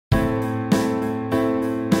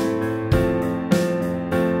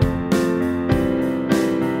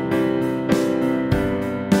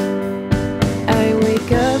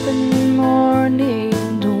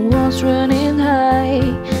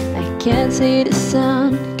can't see the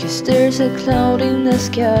sun, 'cause there's a cloud in the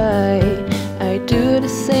sky. I do the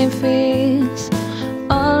same things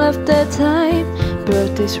all of the time,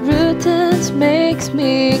 but these routines makes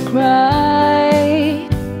me cry.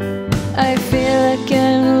 I feel like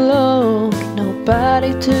I'm alone,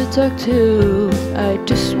 nobody to talk to. I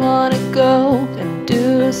just wanna go and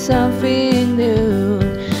do something new.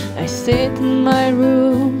 I sit in my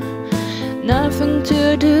room, nothing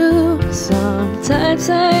to do. Sometimes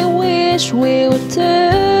I wish we would do.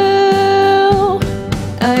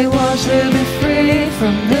 I want to be free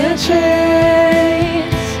from the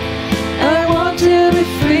chains. I want to be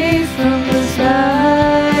free from this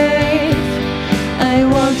life. I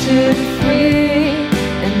want to be free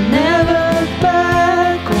and never look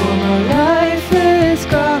back. All my life is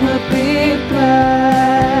gonna be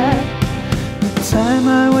black. The time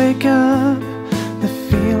I wake up, the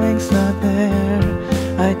feeling's not there.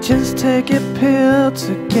 I just take a pill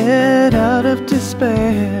to get out of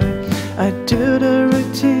despair. I do the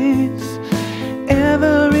routines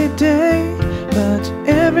every day, but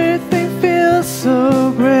everything feels so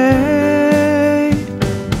great.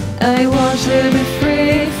 I want to be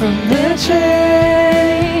free from the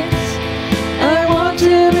chains. I want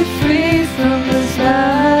to be free from this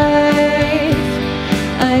life.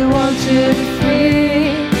 I want to be free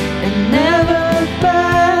and never look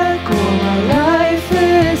back. All my life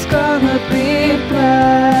is gonna be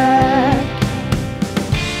black.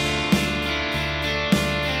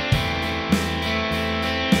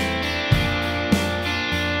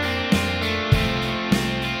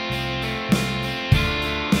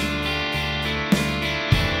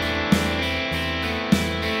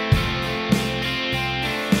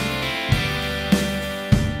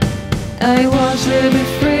 I want to be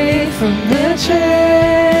free from the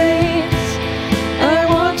chains. I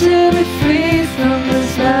want to be free from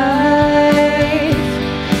this life.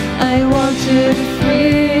 I want to be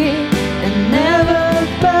free